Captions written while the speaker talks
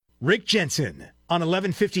Rick Jensen on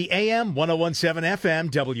 1150 AM, 1017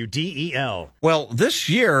 FM, WDEL. Well, this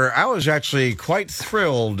year, I was actually quite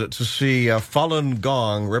thrilled to see Falun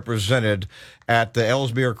Gong represented at the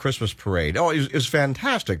Ellesmere Christmas Parade. Oh, it was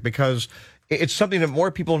fantastic because it's something that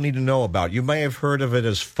more people need to know about. You may have heard of it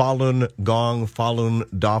as Falun Gong, Falun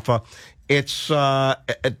Dafa. It's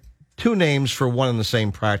two names for one and the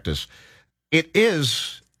same practice. It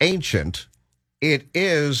is ancient. It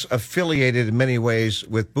is affiliated in many ways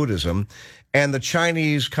with Buddhism. And the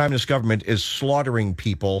Chinese Communist government is slaughtering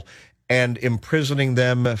people and imprisoning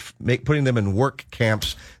them, putting them in work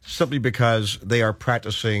camps simply because they are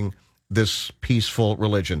practicing this peaceful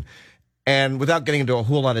religion. And without getting into a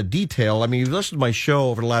whole lot of detail, I mean, you've listened to my show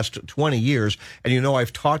over the last 20 years, and you know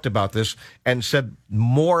I've talked about this and said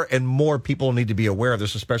more and more people need to be aware of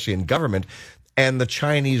this, especially in government. And the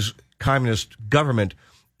Chinese Communist government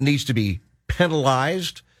needs to be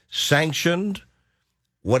penalized, sanctioned,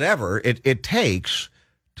 whatever it takes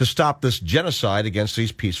to stop this genocide against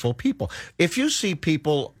these peaceful people. If you see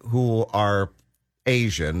people who are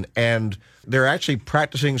Asian and they're actually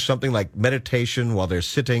practicing something like meditation while they're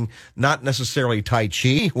sitting, not necessarily Tai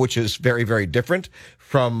Chi, which is very, very different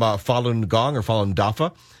from Falun Gong or Falun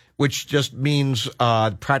Dafa, which just means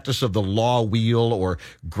practice of the law wheel or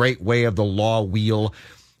great way of the law wheel.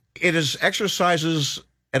 It is exercises,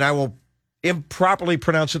 and I will improperly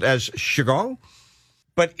pronounce it as Qigong,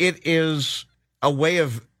 but it is a way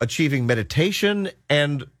of achieving meditation,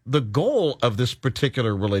 and the goal of this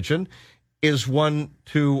particular religion is one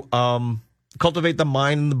to cultivate the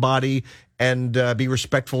mind and the body and be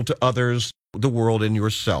respectful to others, the world, and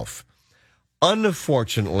yourself.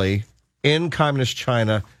 Unfortunately, in communist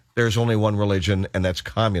China, there's only one religion, and that's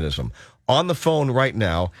communism. On the phone right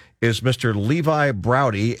now is Mr. Levi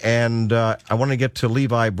Browdy, and I want to get to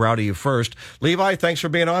Levi Browdy first. Levi, thanks for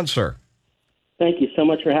being on, sir. Thank you so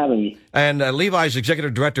much for having me. And Levi's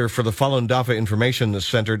executive director for the Falun Dafa Information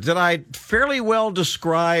Center. Did I fairly well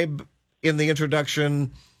describe in the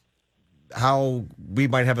introduction how we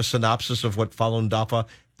might have a synopsis of what Falun Dafa,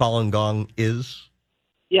 Falun Gong is?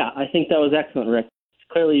 Yeah, I think that was excellent, Rick.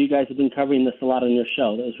 Clearly, you guys have been covering this a lot on your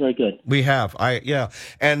show. That was very good. We have.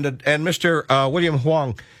 And Mr. William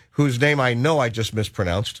Huang, whose name I know I just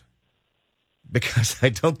mispronounced because I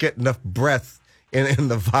don't get enough breath in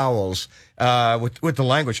the vowels with the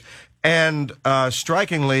language. And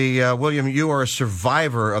strikingly, William, you are a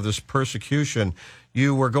survivor of this persecution.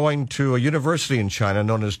 You were going to a university in China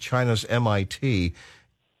known as China's MIT.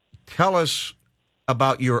 Tell us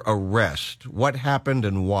about your arrest. What happened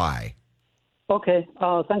and why? Okay.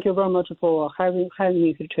 Thank you very much for having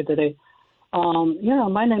me here today.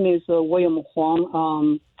 My name is William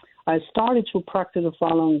Huang. I started to practice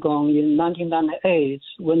Falun Gong in 1998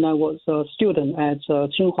 when I was a student at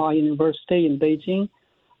Tsinghua University in Beijing.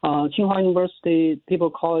 Tsinghua University,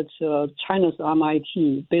 people call it China's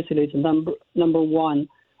MIT. Basically, it's number one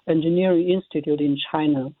engineering institute in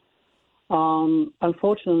China.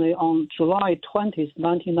 Unfortunately, on July 20th,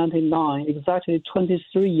 1999, exactly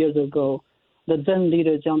 23 years ago, the then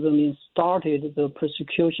leader Jiang Zemin started the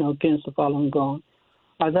persecution against Falun Gong.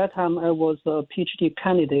 At that time, I was a PhD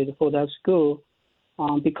candidate for that school.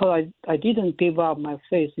 Because I didn't give up my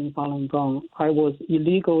faith in Falun Gong, I was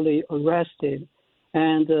illegally arrested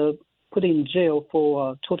and put in jail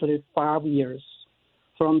for totally 5 years.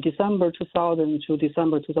 From December 2000 to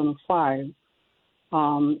December 2005,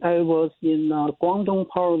 I was in Guangdong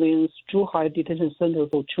Province Zhuhai Detention Center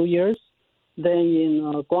for 2 years, then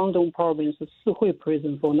in Guangdong Province Sihui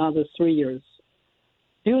Prison for another 3 years.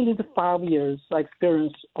 During these 5 years, I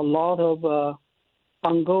experienced a lot of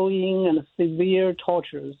ongoing and severe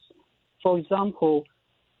tortures. For example,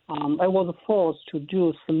 I was forced to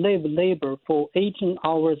do slave labor for 18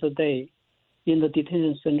 hours a day in the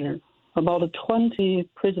detention center. About 20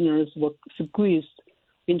 prisoners were squeezed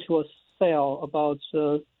into a cell about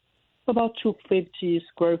 250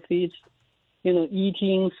 square feet.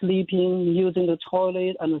 Eating, sleeping, using the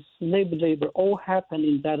toilet, and slave labor all happened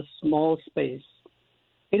in that small space.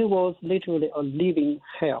 It was literally a living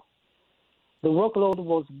hell. The workload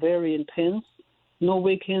was very intense. No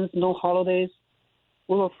weekends, no holidays.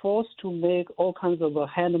 We were forced to make all kinds of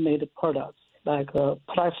handmade products, like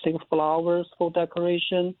plastic flowers for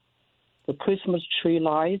decoration, the Christmas tree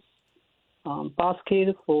lights,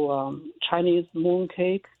 basket for Chinese moon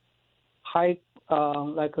cake, high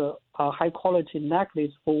quality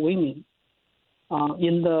necklace for women.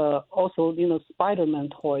 Spider-Man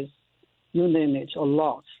toys, you name it, a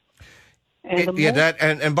lot.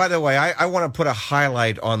 And by the way, I want to put a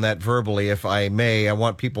highlight on that verbally, if I may. I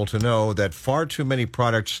want people to know that far too many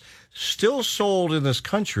products still sold in this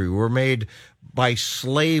country were made by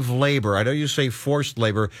slave labor. I know you say forced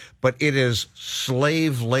labor, but it is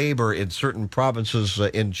slave labor in certain provinces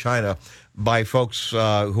in China by folks who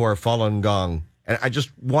are Falun Gong. And I just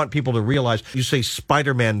want people to realize, you say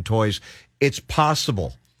Spider-Man toys, it's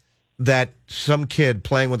possible that some kid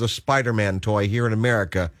playing with a Spider-Man toy here in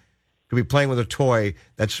America could be playing with a toy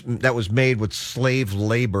that was made with slave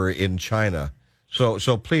labor in China. So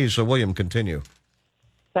please, William, continue.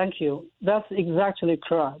 Thank you. That's exactly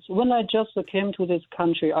correct. When I just came to this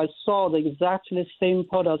country, I saw the exactly same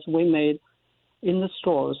products we made in the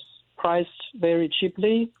stores, priced very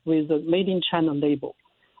cheaply with the Made in China label.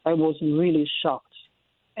 I was really shocked.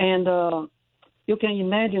 And you can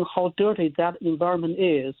imagine how dirty that environment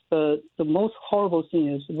is. But the most horrible thing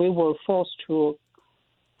is we were forced to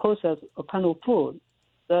process a kind of food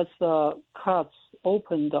that cuts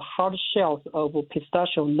open the hard shells of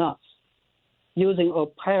pistachio nuts using a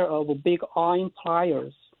pair of big iron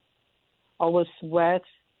pliers. Our sweat,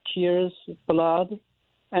 tears, blood,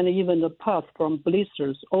 and even the pus from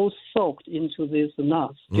blisters all soaked into these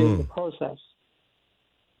nuts during the process.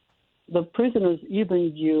 The prisoners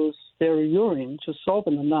even use their urine to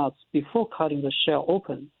soften the nuts before cutting the shell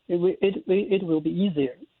open. It will be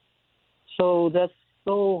easier. So that's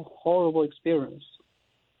so horrible experience.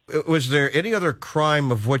 Was there any other crime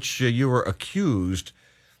of which you were accused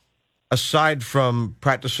aside from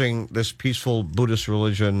practicing this peaceful Buddhist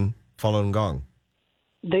religion, Falun Gong?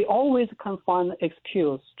 They always can find an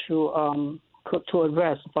excuse to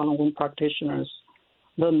arrest Falun Gong practitioners.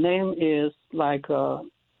 The name is like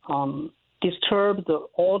disturb the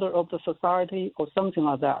order of the society or something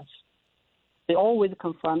like that. They always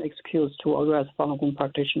can find an excuse to arrest Falun Gong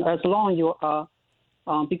practitioners as long as you are,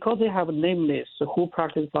 because they have a name list who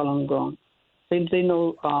practice Falun Gong. They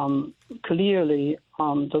know clearly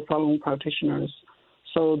the Falun Gong practitioners,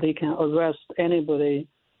 so they can arrest anybody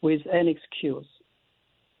with any excuse.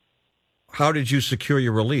 How did you secure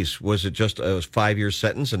your release? Was it just a 5-year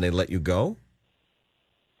sentence and they let you go?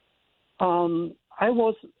 I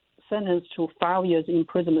was sentenced to 5 years in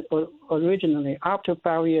prison originally. After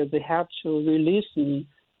 5 years, they have to release me,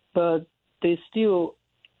 but they still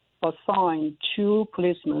assigned 2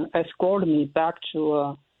 policemen, escort me back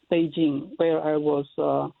to Beijing, where I was,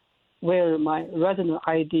 where my resident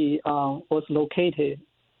ID was located.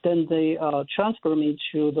 Then they transferred me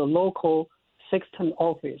to the local 610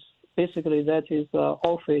 office. Basically, that is the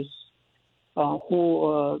office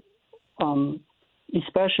who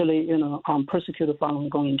especially persecuted Falun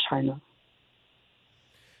Gong in China.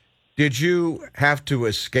 Did you have to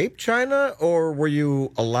escape China, or were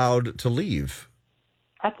you allowed to leave?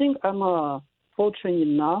 I think I'm fortunate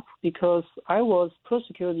enough because I was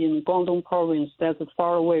persecuted in Guangdong province that's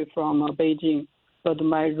far away from Beijing, but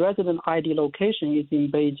my resident ID location is in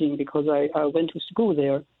Beijing because I went to school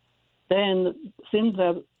there. Then since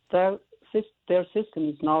their system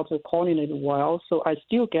is not coordinated well, so I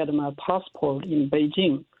still get my passport in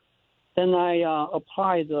Beijing. Then I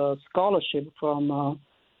applied the scholarship from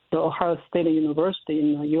the Ohio State University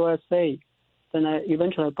in the USA. Then I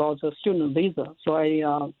eventually got a student visa. So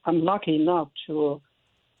I'm lucky enough to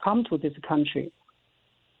come to this country.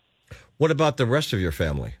 What about the rest of your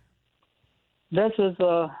family? That is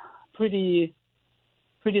a pretty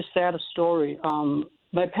sad story.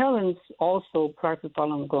 My parents also practiced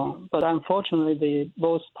Falun Gong, but unfortunately they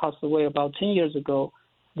both passed away about 10 years ago.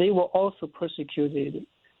 They were also persecuted.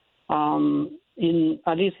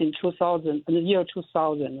 At least in the year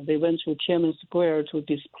 2000, they went to Tiananmen Square to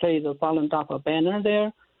display the Falun Dafa banner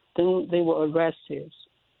there. Then they were arrested.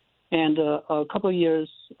 And a couple of years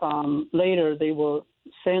later, they were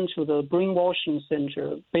sent to the brainwashing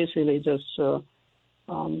center, basically just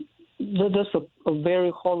that's a very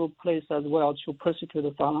horrible place as well to persecute the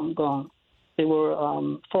Falun Gong. They were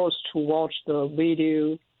forced to watch the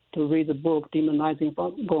video, to read the book demonizing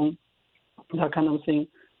Falun Gong, that kind of thing.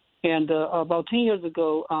 And about 10 years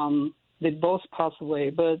ago, they both passed away.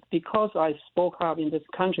 But because I spoke up in this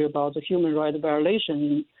country about the human rights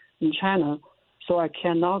violation in China, so I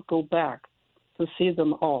cannot go back to see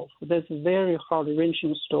them off. That's a very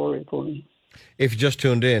heart-wrenching story for me. If you just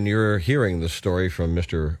tuned in, you're hearing the story from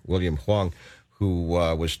Mr. William Huang, who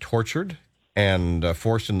was tortured and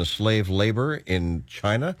forced into slave labor in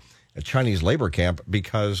China, a Chinese labor camp,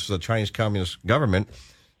 because the Chinese Communist government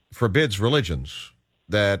forbids religions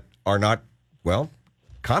that are not, well,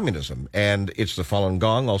 communism. And it's the Falun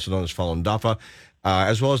Gong, also known as Falun Dafa,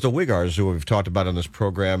 as well as the Uyghurs, who we've talked about on this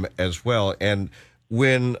program as well. And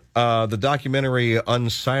when the documentary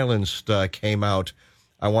Unsilenced came out,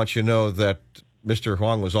 I want you to know that Mr.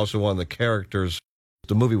 Huang was also one of the characters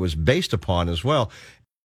the movie was based upon as well.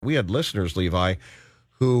 We had listeners, Levi,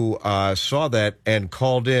 who saw that and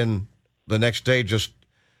called in the next day just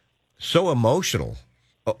so emotional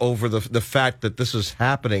over the fact that this is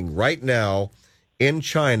happening right now in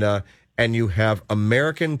China, and you have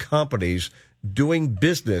American companies doing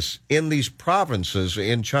business in these provinces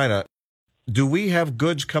in China. Do we have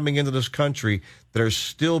goods coming into this country that are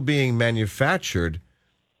still being manufactured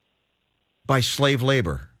by slave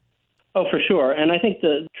labor? Oh, for sure. And I think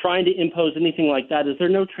trying to impose anything like that is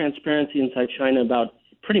there's no transparency inside China about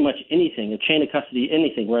pretty much anything, a chain of custody,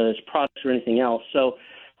 anything, whether it's products or anything else. So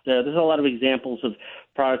there's a lot of examples of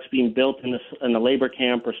products being built in a labor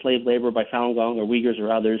camp or slave labor by Falun Gong or Uyghurs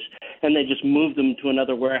or others, and they just move them to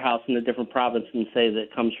another warehouse in a different province and say that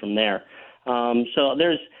it comes from there. So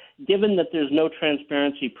given that there's no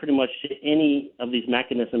transparency pretty much to any of these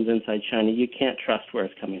mechanisms inside China, you can't trust where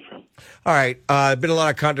it's coming from. All right. Been a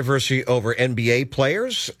lot of controversy over NBA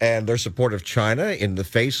players and their support of China in the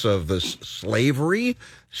face of this slavery,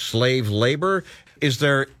 slave labor. Is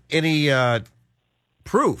there any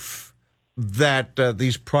proof that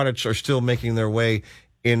these products are still making their way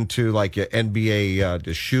into like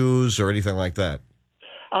NBA shoes or anything like that?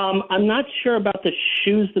 I'm not sure about the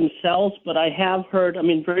shoes themselves, but I have heard,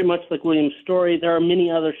 very much like William's story, there are many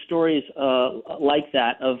other stories like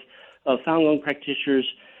that of Falun Gong practitioners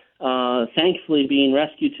thankfully being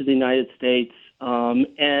rescued to the United States.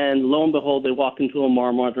 And lo and behold, they walk into a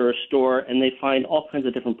Marmot or a store and they find all kinds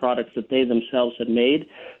of different products that they themselves had made.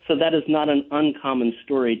 So that is not an uncommon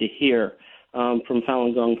story to hear from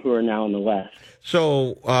Falun Gong who are now in the West.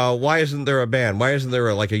 So why isn't there a ban? Why isn't there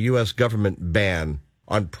a U.S. government ban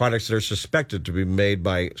on products that are suspected to be made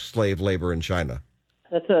by slave labor in China?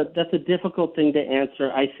 That's a difficult thing to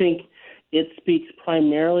answer. I think it speaks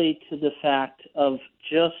primarily to the fact of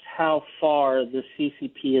just how far the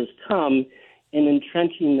CCP has come in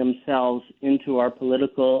entrenching themselves into our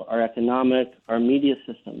political, our economic, our media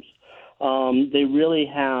systems. They really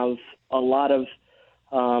have a lot of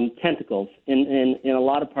tentacles in a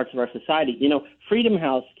lot of parts of our society. Freedom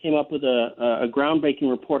House came up with a groundbreaking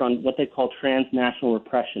report on what they call transnational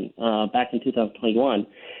repression back in 2021.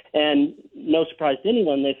 And no surprise to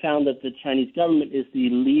anyone, they found that the Chinese government is the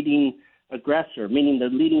leading aggressor, meaning the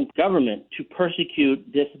leading government to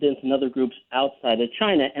persecute dissidents and other groups outside of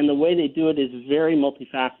China. And the way they do it is very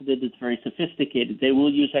multifaceted. It's very sophisticated. They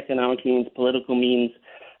will use economic means, political means,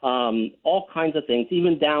 all kinds of things,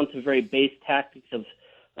 even down to very base tactics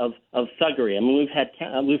of thuggery.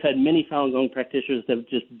 We've had many Falun Gong practitioners that have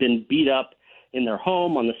just been beat up in their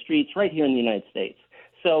home, on the streets, right here in the United States.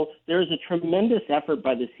 So there is a tremendous effort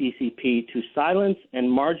by the CCP to silence and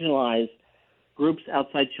marginalize groups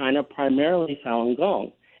outside China, primarily Falun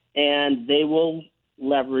Gong, and they will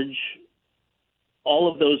leverage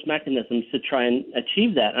all of those mechanisms to try and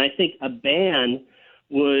achieve that. And I think a ban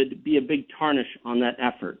would be a big tarnish on that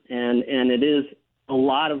effort, and it is a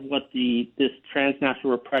lot of what this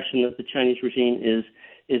transnational repression that the Chinese regime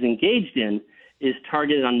is engaged in is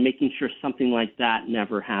targeted on making sure something like that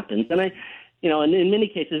never happens. And in many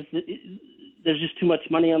cases, there's just too much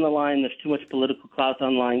money on the line. There's too much political clout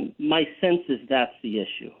on the line. My sense is that's the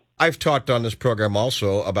issue. I've talked on this program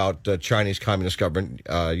also about the Chinese Communist government.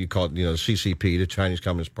 You call it, CCP, the Chinese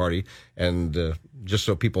Communist Party. And just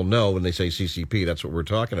so people know, when they say CCP, that's what we're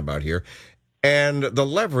talking about here. And the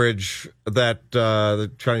leverage that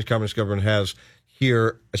the Chinese Communist government has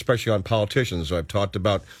here, especially on politicians. So I've talked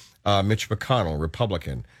about Mitch McConnell,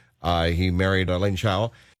 Republican. He married Lin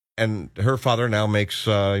Chao. And her father now makes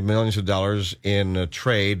millions of dollars in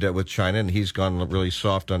trade with China, and he's gone really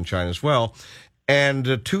soft on China as well. And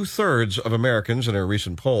 2/3 of Americans in a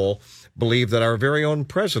recent poll believe that our very own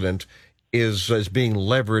president is being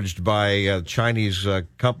leveraged by Chinese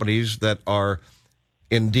companies that are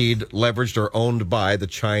indeed leveraged or owned by the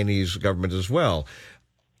Chinese government as well.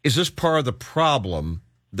 Is this part of the problem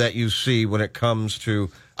that you see when it comes to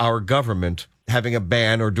our government having a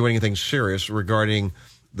ban or doing anything serious regarding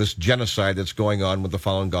this genocide that's going on with the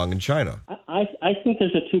Falun Gong in China? I think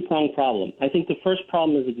there's a two-pronged problem. I think the first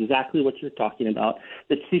problem is exactly what you're talking about.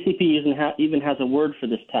 The CCP even has a word for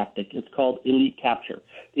this tactic. It's called elite capture.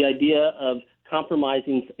 The idea of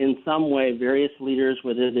compromising in some way various leaders,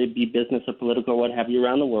 whether they be business or political or what have you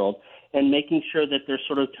around the world, and making sure that they're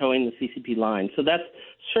sort of towing the CCP line. So that's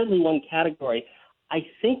certainly one category. I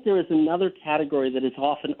think there is another category that is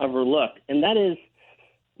often overlooked, and that is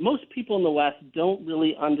most people in the West don't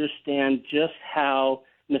really understand just how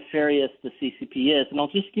nefarious the CCP is. And I'll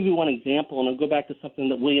just give you one example, and I'll go back to something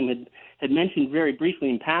that William had mentioned very briefly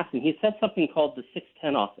in passing. He said something called the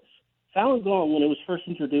 610 office. Falun Gong, when it was first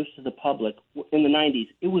introduced to the public in the 90s,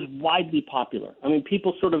 it was widely popular.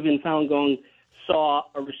 People sort of in Falun Gong saw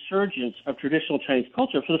a resurgence of traditional Chinese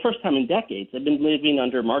culture for the first time in decades. They've been living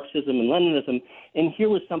under Marxism and Leninism, and here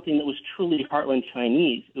was something that was truly heartland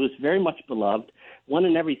Chinese. It was very much beloved. 1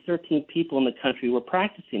 in every 13 people in the country were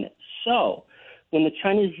practicing it. So when the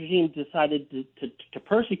Chinese regime decided to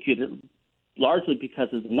persecute it, largely because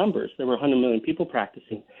of the numbers, there were 100 million people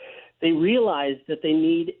practicing, they realized that they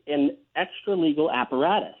need an extra legal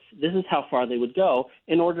apparatus. This is how far they would go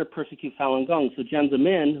in order to persecute Falun Gong. So Jiang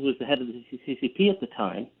Zemin, who was the head of the CCP at the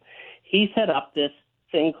time, he set up this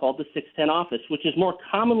thing called the 610 Office, which is more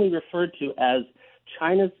commonly referred to as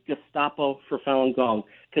China's Gestapo for Falun Gong,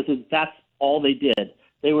 because that's all they did.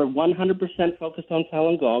 They were 100% focused on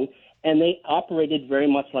Falun Gong, and they operated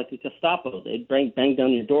very much like a Gestapo. They'd bang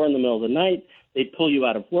down your door in the middle of the night. They'd pull you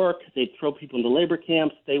out of work. They'd throw people into labor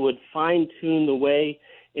camps. They would fine-tune the way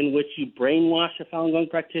in which you brainwash a Falun Gong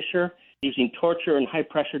practitioner using torture and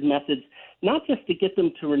high-pressured methods, not just to get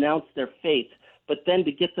them to renounce their faith, but then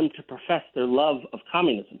to get them to profess their love of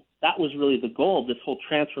communism. That was really the goal of this whole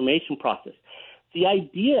transformation process. The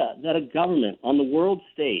idea that a government on the world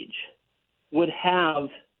stage would have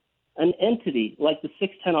an entity like the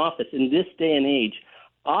 610 Office in this day and age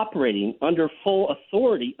operating under full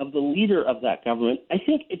authority of the leader of that government, I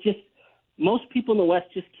think most people in the West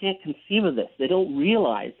just can't conceive of this. They don't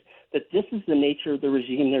realize that this is the nature of the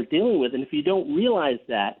regime they're dealing with. And if you don't realize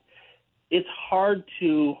that, it's hard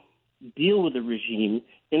to deal with the regime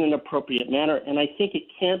in an appropriate manner. And I think it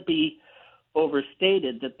can't be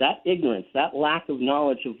overstated that ignorance, that lack of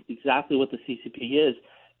knowledge of exactly what the CCP is,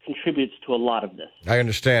 contributes to a lot of this. I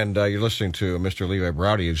understand you're listening to Mr. Levi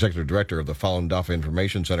Browdy, Executive Director of the Falun Dafa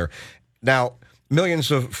Information Center. Now, millions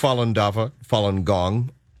of Falun Dafa, Falun Gong,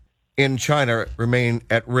 in China remain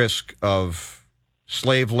at risk of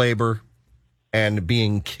slave labor and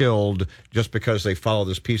being killed just because they follow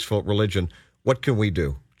this peaceful religion. What can we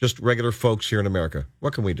do? Just regular folks here in America.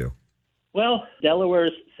 What can we do? Well,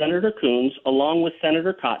 Delaware's Senator Coons, along with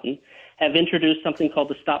Senator Cotton, have introduced something called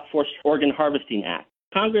the Stop Forced Organ Harvesting Act.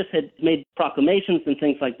 Congress had made proclamations and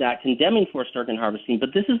things like that condemning forced organ harvesting, but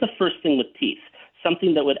this is the first thing with teeth,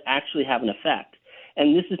 something that would actually have an effect.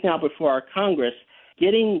 And this is now before our Congress,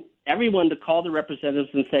 getting everyone to call the representatives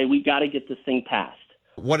and say, we got to get this thing passed.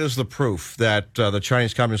 What is the proof that the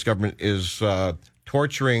Chinese Communist government is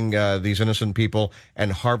torturing these innocent people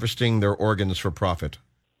and harvesting their organs for profit?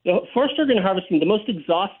 Forced organ harvesting, the most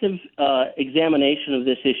exhaustive examination of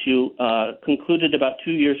this issue concluded about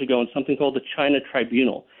 2 years ago in something called the China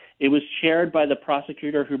Tribunal. It was chaired by the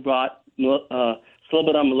prosecutor who brought Slobodan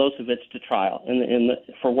Milosevic to trial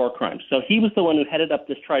for war crimes. So he was the one who headed up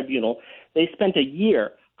this tribunal. They spent a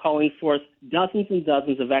year calling forth dozens and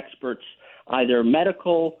dozens of experts, either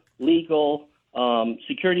medical, legal,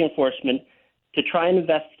 security enforcement, to try and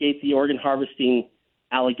investigate the organ harvesting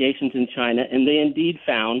allegations in China, and they indeed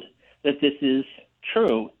found that this is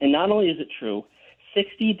true. And not only is it true,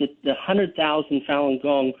 60 to 100,000 Falun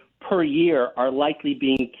Gong per year are likely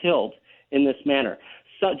being killed in this manner.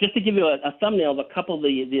 So just to give you a thumbnail of a couple of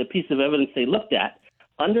the piece of evidence they looked at,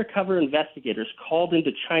 undercover investigators called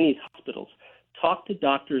into Chinese hospitals, talked to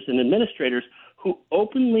doctors and administrators who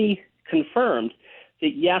openly confirmed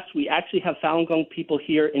that, yes, we actually have Falun Gong people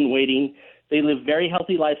here in waiting. They live very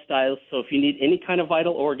healthy lifestyles, so if you need any kind of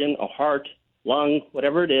vital organ, a heart, lung,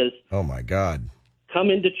 whatever it is, oh my God, come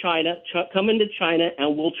into China,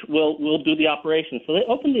 and we'll do the operation. So they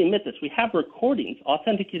openly admit this. We have recordings,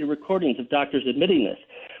 authenticated recordings of doctors admitting this.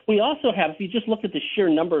 We also have, if you just look at the sheer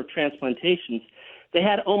number of transplantations, they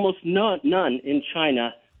had almost none in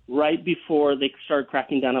China right before they started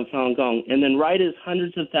cracking down on Falun Gong, and then right as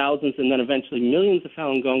hundreds of thousands and then eventually millions of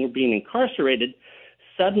Falun Gong were being incarcerated,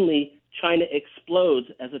 suddenly China explodes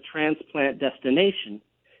as a transplant destination,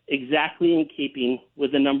 exactly in keeping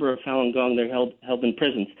with the number of Falun Gong they're held in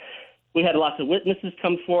prisons. We had lots of witnesses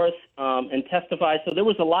come forth and testify, so there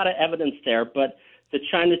was a lot of evidence there, but the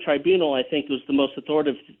China Tribunal, I think, was the most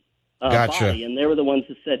authoritative body, and they were the ones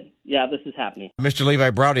that said, yeah, this is happening. Mr. Levi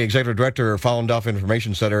Browdy, Executive Director of Falun Dafa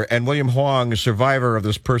Information Center, and William Huang, a survivor of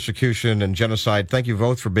this persecution and genocide. Thank you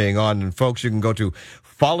both for being on. And folks, you can go to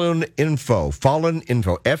Falun Info, Falun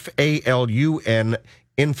Info, Falun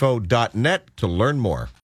info.net to learn more.